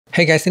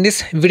Hey guys, in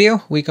this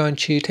video, we're going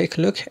to take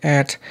a look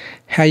at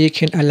how you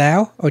can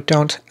allow or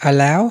don't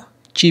allow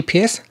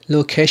GPS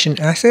location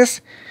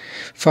access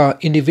for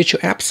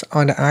individual apps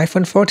on the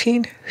iPhone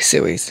 14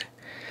 series.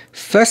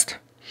 First,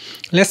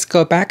 let's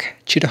go back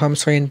to the home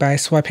screen by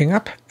swiping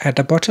up at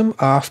the bottom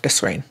of the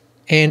screen.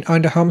 And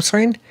on the home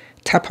screen,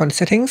 tap on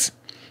Settings.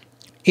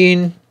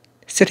 In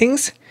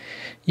Settings,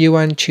 you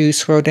want to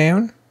scroll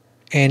down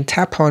and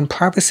tap on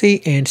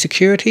Privacy and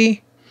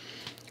Security.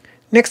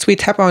 Next, we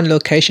tap on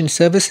Location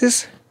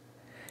Services.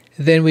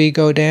 Then we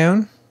go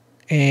down,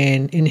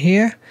 and in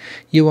here,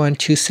 you want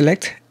to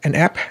select an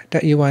app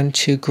that you want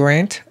to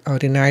grant or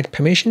deny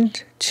permission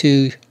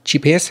to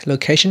GPS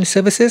location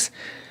services.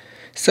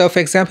 So for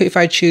example, if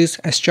I choose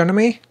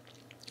Astronomy,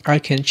 I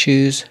can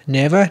choose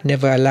never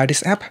allow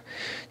this app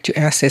to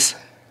access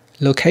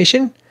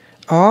location,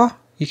 or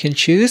you can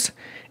choose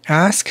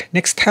ask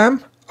next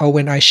time or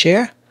when I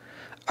share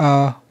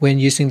or when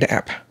using the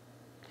app.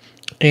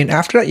 And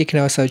after that, you can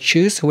also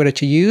choose whether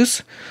to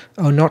use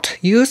or not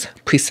use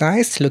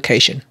precise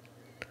location.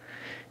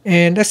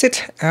 And that's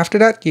it. After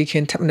that, you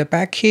can tap on the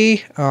back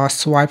key or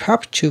swipe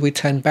up to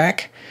return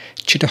back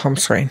to the home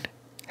screen.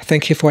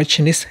 Thank you for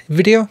watching this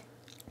video.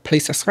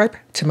 Please subscribe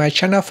to my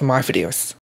channel for more videos.